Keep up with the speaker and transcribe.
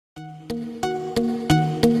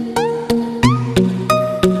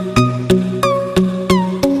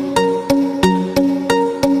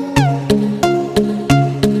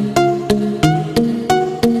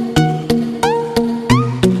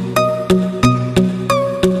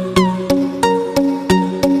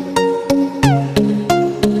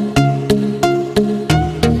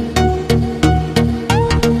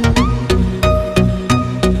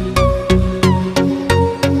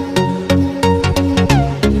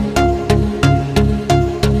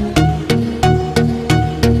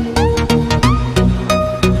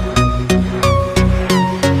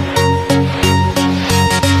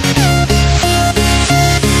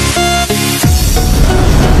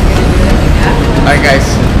Alright guys,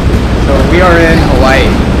 so we are in Hawaii,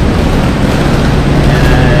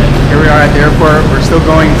 and here we are at the airport. We're still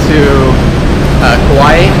going to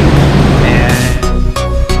Kauai, and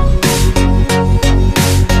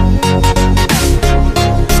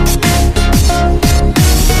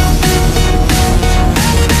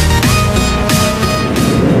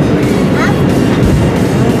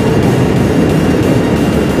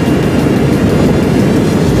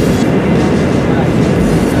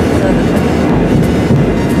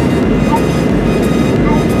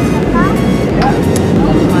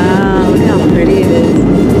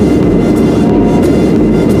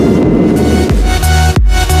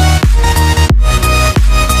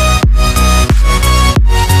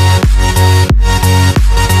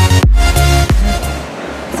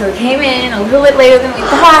so we came in a little bit later than we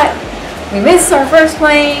thought. We missed our first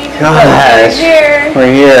plane. gosh,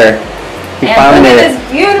 we're here. We and found look it. at this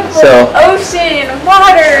beautiful ocean,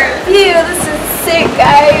 water, view. This is sick,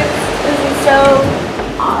 guys. This is so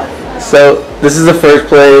awesome. So this is the first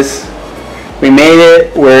place. We made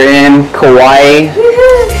it. We're in Kauai.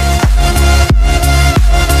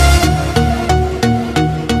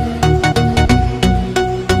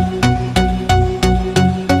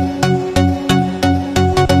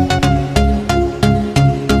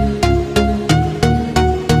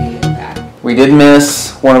 We did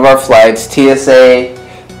miss one of our flights. TSA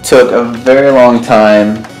took a very long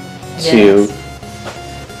time to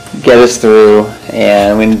get us through,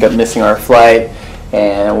 and we ended up missing our flight,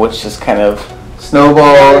 and which just kind of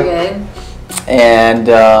snowballed. And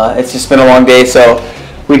it's just been a long day, so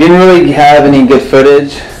we didn't really have any good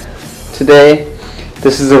footage today.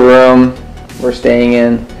 This is the room we're staying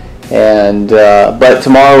in, and but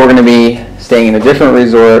tomorrow we're going to be staying in a different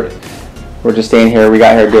resort. We're just staying here. We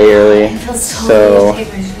got here a day early. It feels so good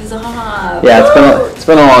to take my shoes off. Yeah, it's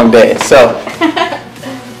been a long day. So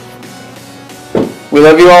we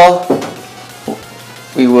love you all.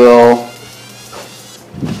 We will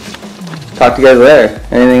talk to you guys later.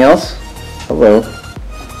 Anything else? Hello.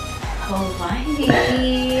 Hawaii.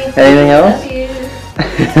 Anything else?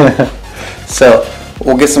 Love you. So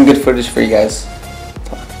we'll get some good footage for you guys.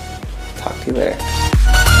 Talk to you later.